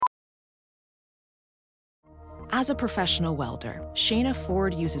As a professional welder, Shayna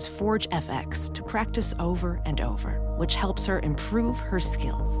Ford uses Forge FX to practice over and over, which helps her improve her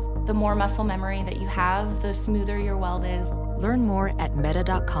skills. The more muscle memory that you have, the smoother your weld is. Learn more at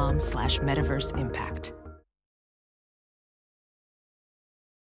meta.com/metaverseimpact.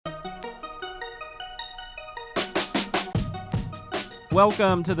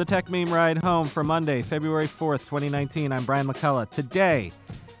 Welcome to the Tech Meme Ride Home for Monday, February 4th, 2019. I'm Brian McCullough. Today,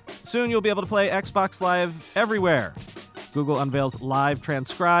 soon you'll be able to play Xbox Live everywhere. Google unveils Live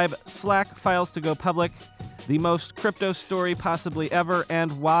Transcribe, Slack files to go public, the most crypto story possibly ever,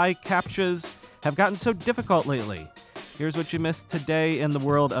 and why CAPTCHAs have gotten so difficult lately. Here's what you missed today in the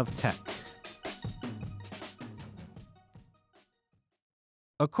world of tech.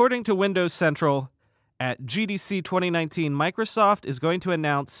 According to Windows Central, at GDC 2019, Microsoft is going to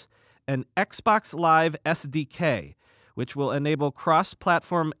announce an Xbox Live SDK, which will enable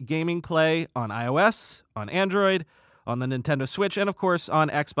cross-platform gaming play on iOS, on Android, on the Nintendo Switch, and of course on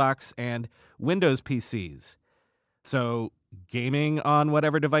Xbox and Windows PCs. So, gaming on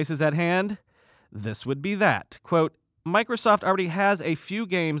whatever device is at hand? This would be that. Quote, Microsoft already has a few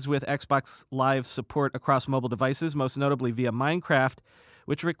games with Xbox Live support across mobile devices, most notably via Minecraft,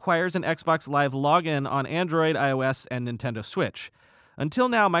 which requires an Xbox Live login on Android, iOS, and Nintendo Switch. Until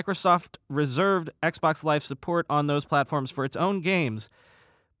now, Microsoft reserved Xbox Live support on those platforms for its own games,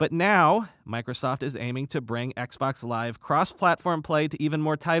 but now Microsoft is aiming to bring Xbox Live cross-platform play to even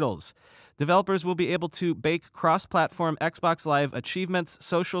more titles. Developers will be able to bake cross-platform Xbox Live achievements,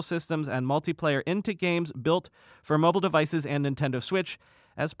 social systems, and multiplayer into games built for mobile devices and Nintendo Switch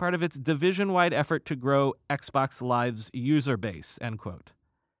as part of its division-wide effort to grow Xbox Live's user base, end quote.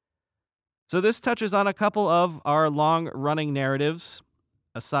 So this touches on a couple of our long-running narratives.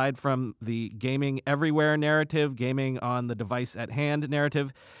 Aside from the gaming everywhere narrative, gaming on the device at hand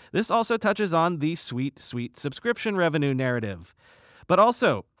narrative, this also touches on the sweet, sweet subscription revenue narrative. But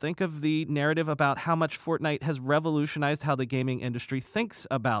also, think of the narrative about how much Fortnite has revolutionized how the gaming industry thinks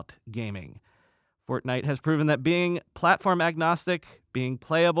about gaming. Fortnite has proven that being platform agnostic, being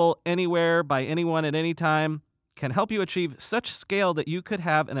playable anywhere by anyone at any time, can help you achieve such scale that you could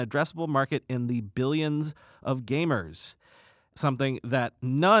have an addressable market in the billions of gamers, something that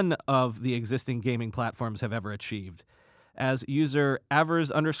none of the existing gaming platforms have ever achieved. As user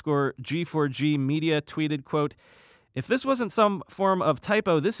Avers_G4G Media tweeted, quote, if this wasn't some form of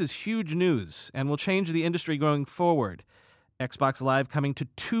typo, this is huge news and will change the industry going forward. Xbox Live coming to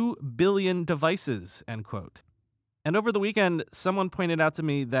 2 billion devices, end quote. And over the weekend, someone pointed out to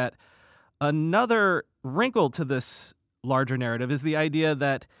me that another wrinkle to this larger narrative is the idea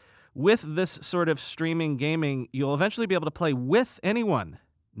that with this sort of streaming gaming, you'll eventually be able to play with anyone,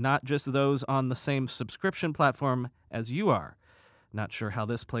 not just those on the same subscription platform as you are. Not sure how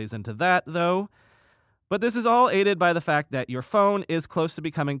this plays into that, though. But this is all aided by the fact that your phone is close to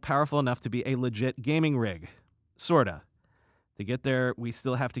becoming powerful enough to be a legit gaming rig. Sorta. To get there, we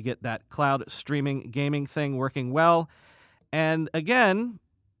still have to get that cloud streaming gaming thing working well. And again,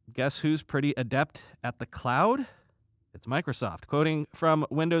 guess who's pretty adept at the cloud? It's Microsoft. Quoting from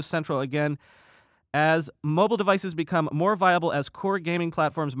Windows Central again, as mobile devices become more viable as core gaming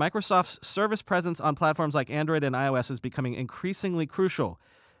platforms, Microsoft's service presence on platforms like Android and iOS is becoming increasingly crucial.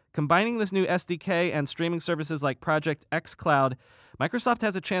 Combining this new SDK and streaming services like Project xCloud, Microsoft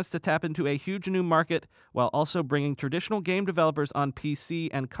has a chance to tap into a huge new market while also bringing traditional game developers on PC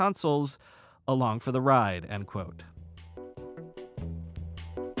and consoles along for the ride, end quote.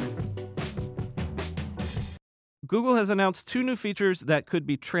 Google has announced 2 new features that could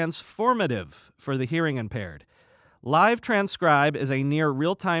be transformative for the hearing impaired. Live Transcribe is a near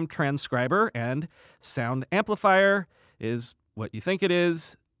real-time transcriber, and Sound Amplifier is what you think it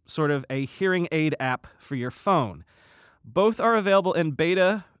is, sort of a hearing aid app for your phone. Both are available in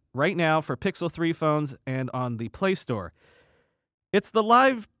beta right now for Pixel 3 phones and on the Play Store. It's the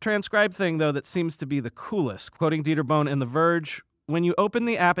Live Transcribe thing, though, that seems to be the coolest. Quoting Dieter Bohn in The Verge, when you open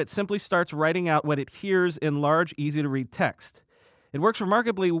the app, it simply starts writing out what it hears in large, easy-to-read text. It works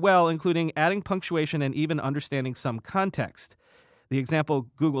remarkably well, including adding punctuation and even understanding some context. The example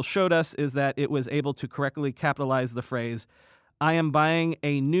Google showed us is that it was able to correctly capitalize the phrase, I am buying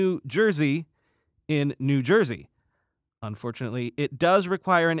a new jersey in New Jersey. Unfortunately, it does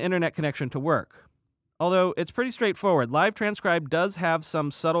require an internet connection to work. Although it's pretty straightforward, Live Transcribe does have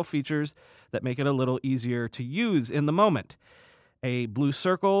some subtle features that make it a little easier to use in the moment. A blue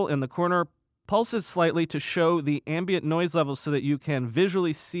circle in the corner pulses slightly to show the ambient noise levels so that you can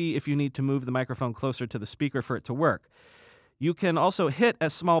visually see if you need to move the microphone closer to the speaker for it to work. You can also hit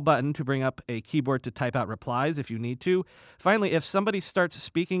a small button to bring up a keyboard to type out replies if you need to. Finally, if somebody starts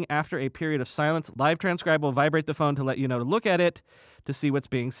speaking after a period of silence, Live Transcribe will vibrate the phone to let you know to look at it to see what's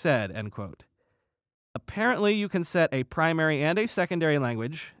being said, end quote. Apparently, you can set a primary and a secondary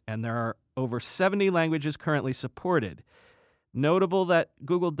language, and there are over 70 languages currently supported. Notable that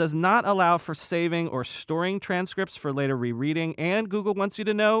Google does not allow for saving or storing transcripts for later rereading, and Google wants you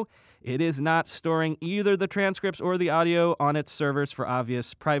to know it is not storing either the transcripts or the audio on its servers for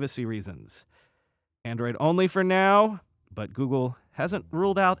obvious privacy reasons. Android only for now, but Google hasn't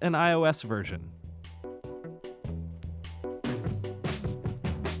ruled out an iOS version.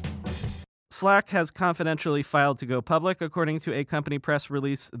 Slack has confidentially filed to go public, according to a company press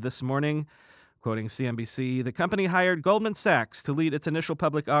release this morning. Quoting CNBC, the company hired Goldman Sachs to lead its initial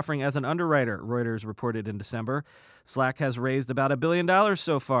public offering as an underwriter, Reuters reported in December. Slack has raised about $1 billion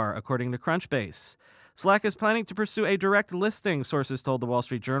so far, according to Crunchbase. Slack is planning to pursue a direct listing, sources told the Wall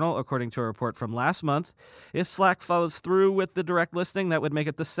Street Journal, according to a report from last month. If Slack follows through with the direct listing, that would make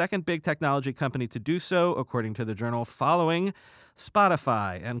it the second big technology company to do so, according to the Journal, following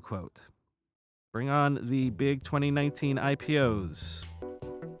Spotify, end quote. Bring on the big 2019 IPOs.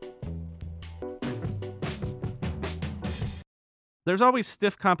 There's always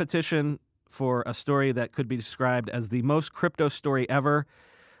stiff competition for a story that could be described as the most crypto story ever,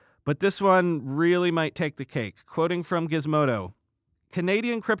 but this one really might take the cake. Quoting from Gizmodo,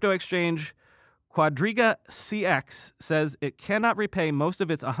 Canadian crypto exchange Quadriga CX says it cannot repay most of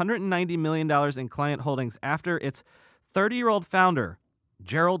its $190 million in client holdings after its 30-year-old founder,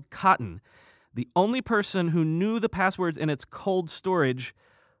 Gerald Cotten, the only person who knew the passwords in its cold storage,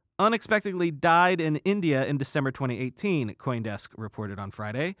 unexpectedly died in India in December 2018, CoinDesk reported on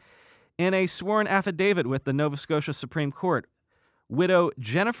Friday. In a sworn affidavit with the Nova Scotia Supreme Court, widow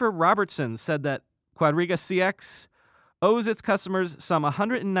Jennifer Robertson said that Quadriga CX owes its customers some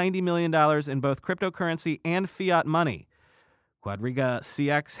 $190 million in both cryptocurrency and fiat money. Quadriga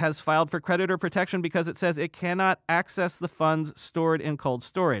CX has filed for creditor protection because it says it cannot access the funds stored in cold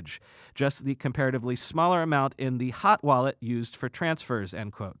storage, just the comparatively smaller amount in the hot wallet used for transfers,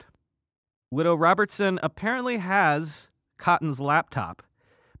 end quote. Widow Robertson apparently has Cotton's laptop,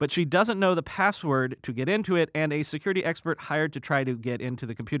 but she doesn't know the password to get into it, and a security expert hired to try to get into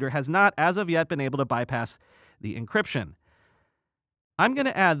the computer has not, as of yet, been able to bypass the encryption. I'm going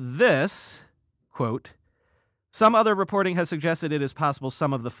to add this, quote, some other reporting has suggested it is possible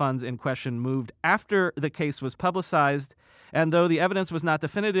some of the funds in question moved after the case was publicized, and though the evidence was not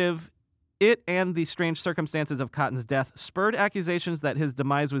definitive, it and the strange circumstances of Cotton's death spurred accusations that his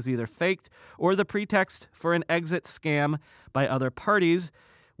demise was either faked or the pretext for an exit scam by other parties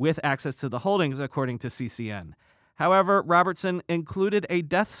with access to the holdings, according to CCN. However, Robertson included a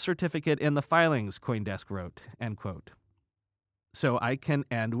death certificate in the filings, CoinDesk wrote, end quote. So I can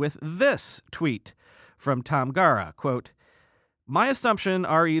end with this tweet from Tom Gara, quote, my assumption,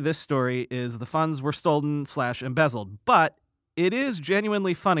 re this story, is the funds were stolen/embezzled, but it is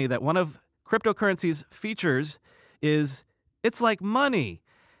genuinely funny that one of cryptocurrency's features is it's like money,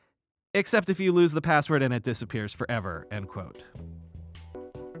 except if you lose the password and it disappears forever, end quote.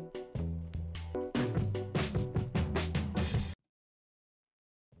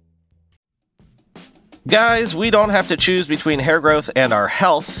 Guys, we don't have to choose between hair growth and our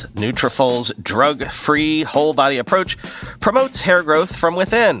health. Nutrafol's drug-free whole-body approach promotes hair growth from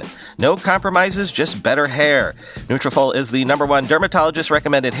within. No compromises, just better hair. Nutrafol is the #1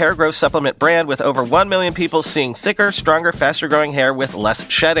 dermatologist-recommended hair growth supplement brand with over 1 million people seeing thicker, stronger, faster-growing hair with less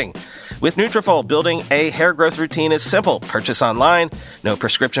shedding. With Nutrafol, building a hair growth routine is simple. Purchase online, no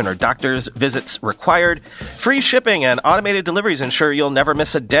prescription or doctor's visits required. Free shipping and automated deliveries ensure you'll never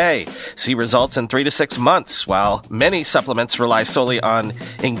miss a day. See results in 3 to 6 months. While many supplements rely solely on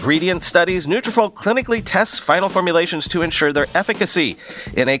ingredient studies, Nutrafol clinically tests final formulations to ensure their efficacy.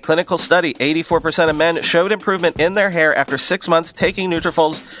 In a clinical study, 84% of men showed improvement in their hair after 6 months taking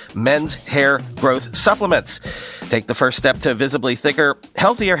Nutrafol's men's hair growth supplements. Take the first step to visibly thicker,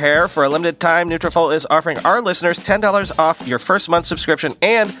 healthier hair. For a limited time, Nutrafol is offering our listeners $10 off your first month subscription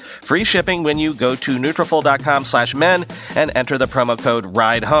and free shipping when you go to Nutrafol.com/men and enter the promo code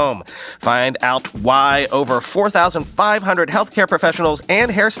RIDEHOME. Find out why over 4,500 healthcare professionals and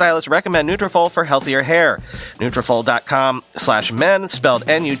hairstylists recommend Nutrafol for healthier hair. Nutrafol.com/men, spelled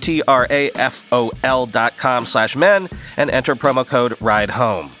Nutrafol.com/men, and enter promo code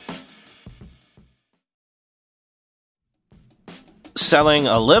RIDEHOME. Selling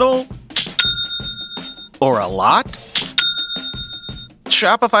a little or a lot?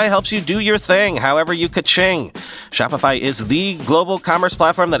 Shopify helps you do your thing, however you ka-ching. Shopify is the global commerce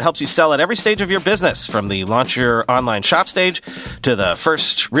platform that helps you sell at every stage of your business, from the launch your online shop stage to the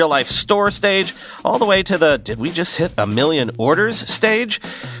first real-life store stage, all the way to the did we just hit 1 million orders stage?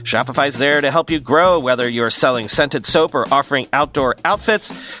 Shopify's there to help you grow, whether you're selling scented soap or offering outdoor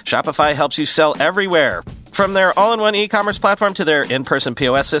outfits. Shopify helps you sell everywhere. From their all-in-one e-commerce platform to their in-person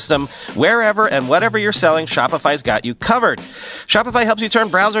POS system, wherever and whatever you're selling, Shopify's got you covered. Shopify helps you turn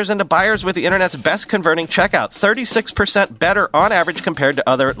browsers into buyers with the internet's best converting checkout, 36% better on average compared to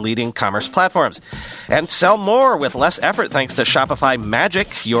other leading commerce platforms. And sell more with less effort thanks to Shopify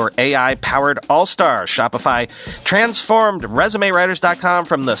Magic, your AI-powered all-star. Shopify transformed ResumeWriters.com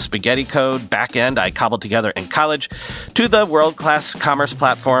from the spaghetti code backend I cobbled together in college to the world-class commerce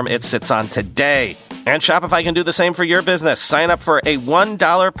platform it sits on today. And Shopify can do the same for your business. Sign up for a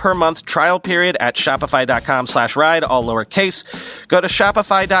 $1 per month trial period at shopify.com/ride, all lowercase. Go to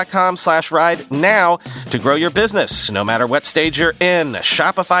shopify.com/ride now to grow your business, no matter what stage you're in.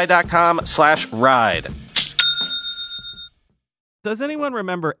 Shopify.com/ride. Does anyone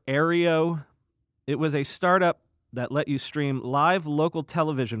remember Aereo? It was a startup that let you stream live local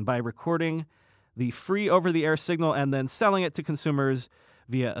television by recording the free over-the-air signal and then selling it to consumers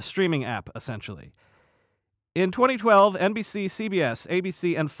via a streaming app, essentially. In 2012, NBC, CBS,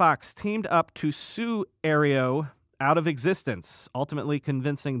 ABC, and Fox teamed up to sue Aereo out of existence, ultimately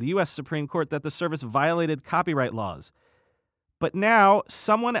convincing the U.S. Supreme Court that the service violated copyright laws. But now,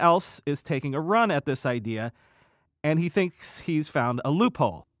 someone else is taking a run at this idea, and he thinks he's found a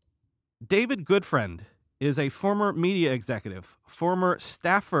loophole. David Goodfriend is a former media executive, former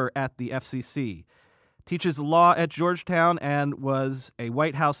staffer at the FCC, teaches law at Georgetown, and was a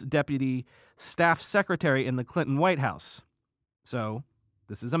White House deputy staff secretary in the Clinton White House. So,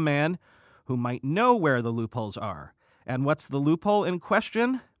 this is a man who might know where the loopholes are. And what's the loophole in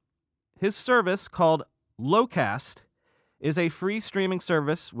question? His service, called Locast, is a free streaming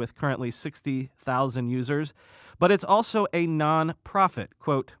service with currently 60,000 users, but it's also a non-profit.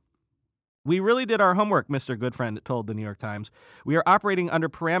 Quote, "We really did our homework," Mr. Goodfriend told the New York Times. "We are operating under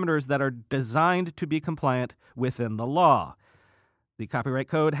parameters that are designed to be compliant within the law. The Copyright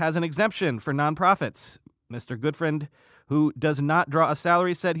Code has an exemption for nonprofits." Mr. Goodfriend, who does not draw a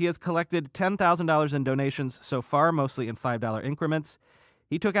salary, said he has collected $10,000 in donations so far, mostly in $5 increments.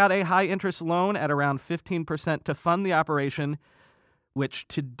 He took out a high-interest loan at around 15% to fund the operation, which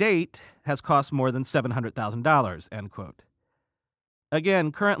to date has cost more than $700,000, end quote.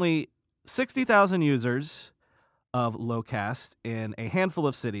 Again, currently 60,000 users of Locast in a handful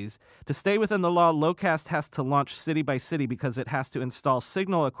of cities. To stay within the law, Locast has to launch city by city because it has to install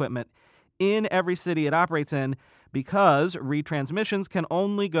signal equipment in every city it operates in, because retransmissions can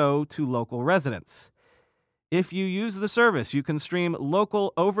only go to local residents. If you use the service, you can stream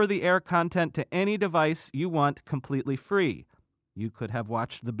local over-the-air content to any device you want completely free. You could have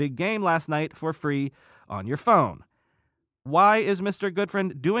watched the big game last night for free on your phone. Why is Mr.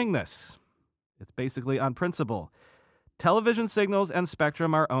 Goodfriend doing this? It's basically on principle. Television signals and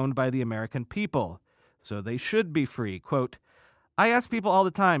spectrum are owned by the American people, so they should be free. Quote, "I ask people all the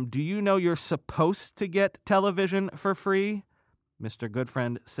time, do you know you're supposed to get television for free?" Mr.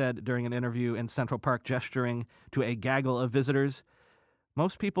 Goodfriend said during an interview in Central Park, gesturing to a gaggle of visitors.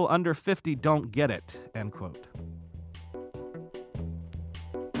 "Most people under 50 don't get it," end quote.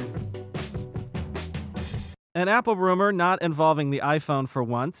 An Apple rumor not involving the iPhone for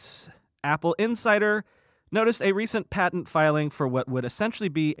once. Apple Insider noticed a recent patent filing for what would essentially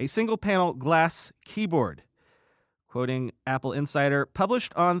be a single-panel glass keyboard. Quoting Apple Insider,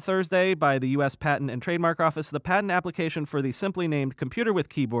 published on Thursday by the U.S. Patent and Trademark Office, the patent application for the simply named computer with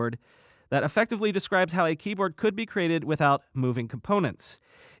keyboard that effectively describes how a keyboard could be created without moving components.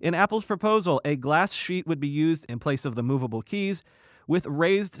 In Apple's proposal, a glass sheet would be used in place of the movable keys, with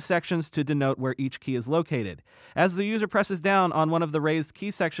raised sections to denote where each key is located. As the user presses down on one of the raised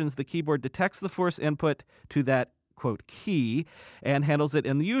key sections, the keyboard detects the force input to that, quote, key and handles it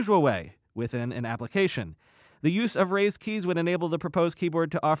in the usual way within an application. The use of raised keys would enable the proposed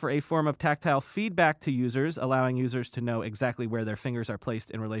keyboard to offer a form of tactile feedback to users, allowing users to know exactly where their fingers are placed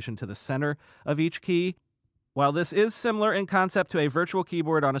in relation to the center of each key. While this is similar in concept to a virtual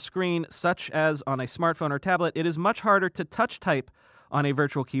keyboard on a screen, such as on a smartphone or tablet, it is much harder to touch type on a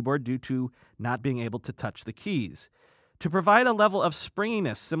virtual keyboard due to not being able to touch the keys. To provide a level of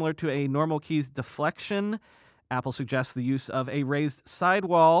springiness similar to a normal key's deflection, Apple suggests the use of a raised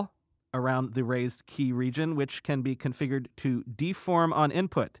sidewall around the raised key region, which can be configured to deform on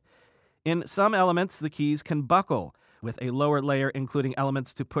input. In some elements, the keys can buckle, with a lower layer including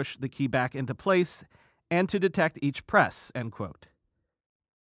elements to push the key back into place and to detect each press, end quote.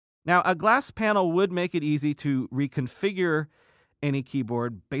 Now, a glass panel would make it easy to reconfigure any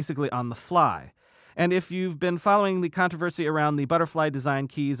keyboard basically on the fly. And if you've been following the controversy around the butterfly design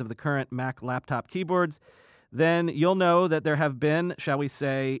keys of the current Mac laptop keyboards, then you'll know that there have been, shall we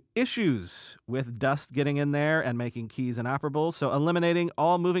say, issues with dust getting in there and making keys inoperable, so eliminating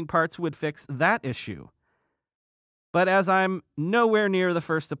all moving parts would fix that issue. But as I'm nowhere near the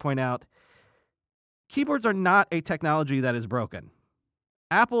first to point out, keyboards are not a technology that is broken.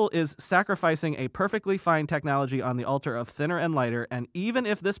 Apple is sacrificing a perfectly fine technology on the altar of thinner and lighter, and even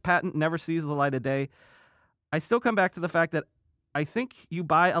if this patent never sees the light of day, I still come back to the fact that I think you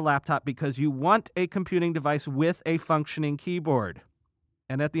buy a laptop because you want a computing device with a functioning keyboard.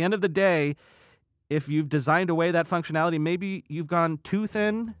 And at the end of the day, if you've designed away that functionality, maybe you've gone too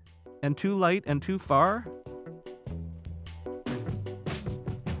thin and too light and too far.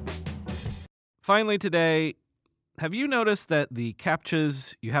 Finally today, have you noticed that the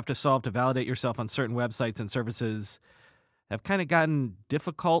CAPTCHAs you have to solve to validate yourself on certain websites and services have kind of gotten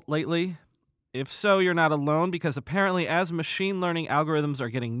difficult lately? If so, you're not alone, because apparently as machine learning algorithms are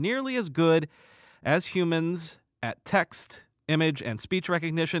getting nearly as good as humans at text, image, and speech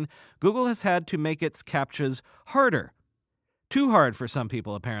recognition, Google has had to make its CAPTCHAs harder. Too hard for some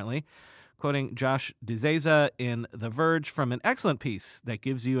people, apparently. Quoting Josh DeZaza in The Verge from an excellent piece that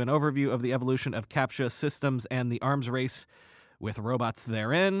gives you an overview of the evolution of CAPTCHA systems and the arms race with robots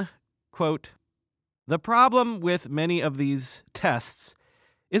therein, quote, "The problem with many of these tests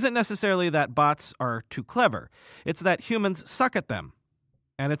isn't necessarily that bots are too clever. It's that humans suck at them.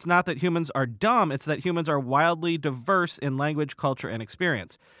 And it's not that humans are dumb, it's that humans are wildly diverse in language, culture, and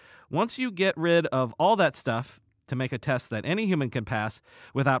experience. Once you get rid of all that stuff to make a test that any human can pass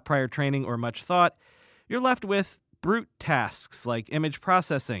without prior training or much thought, you're left with brute tasks like image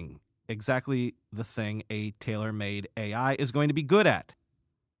processing, exactly the thing a tailor-made AI is going to be good at.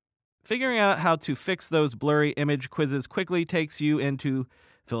 Figuring out how to fix those blurry image quizzes quickly takes you into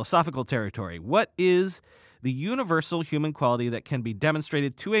philosophical territory. What is the universal human quality that can be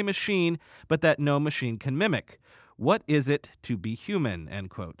demonstrated to a machine, but that no machine can mimic? What is it to be human?"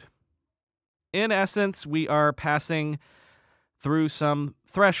 End quote. In essence, we are passing through some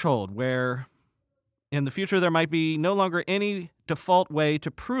threshold where in the future there might be no longer any default way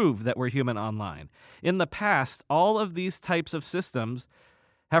to prove that we're human online. In the past, all of these types of systems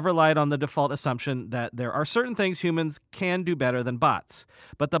have relied on the default assumption that there are certain things humans can do better than bots.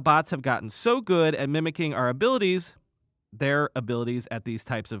 But the bots have gotten so good at mimicking our abilities, their abilities at these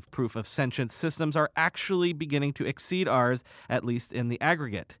types of proof of sentience systems are actually beginning to exceed ours, at least in the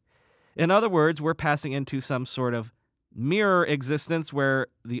aggregate. In other words, we're passing into some sort of mirror existence where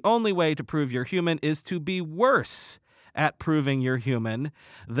the only way to prove you're human is to be worse at proving you're human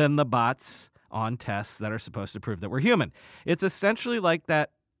than the bots on tests that are supposed to prove that we're human. It's essentially like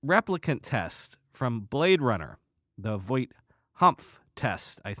that replicant test from Blade Runner, the Voight-Humph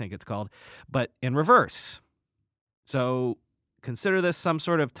test, I think it's called, but in reverse. So consider this some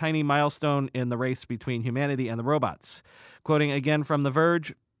sort of tiny milestone in the race between humanity and the robots. Quoting again from The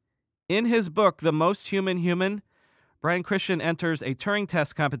Verge, "In his book, The Most Human Human, Brian Christian enters a Turing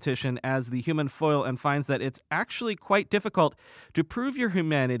test competition as the human foil and finds that it's actually quite difficult to prove your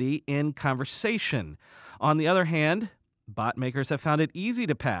humanity in conversation. On the other hand, bot makers have found it easy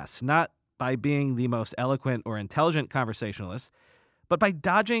to pass, not by being the most eloquent or intelligent conversationalists, but by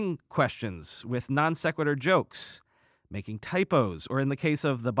dodging questions with non sequitur jokes, making typos, or in the case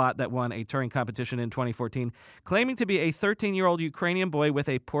of the bot that won a Turing competition in 2014, claiming to be a 13-year-old Ukrainian boy with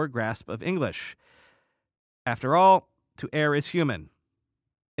a poor grasp of English. After all, to err is human.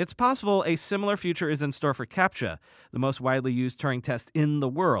 It's possible a similar future is in store for CAPTCHA, the most widely used Turing test in the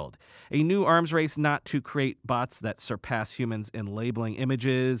world. A new arms race not to create bots that surpass humans in labeling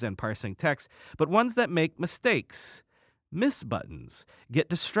images and parsing text, but ones that make mistakes, miss buttons, get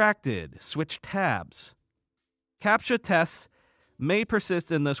distracted, switch tabs. CAPTCHA tests may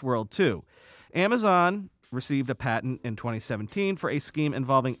persist in this world too. Amazon received a patent in 2017 for a scheme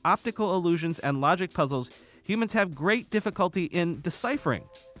involving optical illusions and logic puzzles humans have great difficulty in deciphering.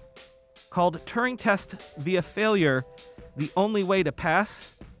 Called Turing Test via Failure, the only way to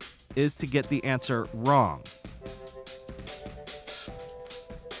pass is to get the answer wrong.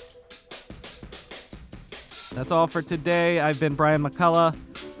 That's all for today. I've been Brian McCullough.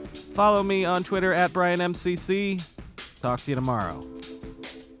 Follow me on Twitter at BrianMCC. Talk to you tomorrow.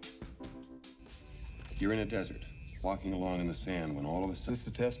 You're in a desert, walking along in the sand when all of a sudden... Is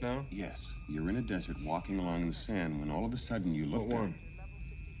this the test now? Yes. You're in a desert, walking along in the sand when all of a sudden you look... What one?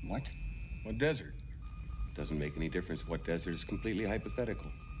 What? What desert? Doesn't make any difference what desert. Is completely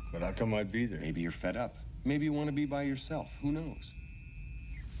hypothetical. But how come I'd be there? Maybe you're fed up. Maybe you want to be by yourself. Who knows?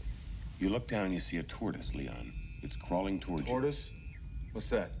 You look down and you see a tortoise, Leon. It's crawling towards you. Tortoise? What's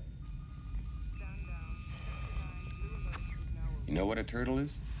that? You know what a turtle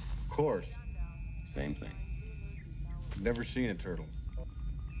is? Of course. Same thing. Never seen a turtle.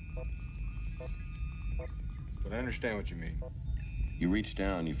 But I understand what you mean. You reach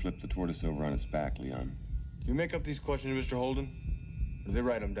down, you flip the tortoise over on its back, Leon. Do you make up these questions, Mr. Holden? Or do they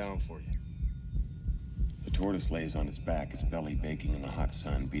write them down for you? The tortoise lays on its back, its belly baking in the hot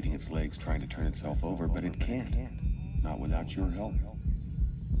sun, beating its legs, trying to turn itself over, but it can't. Not without your help.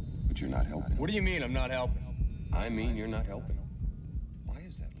 But you're not helping. What do you mean I'm not helping? I mean you're not helping.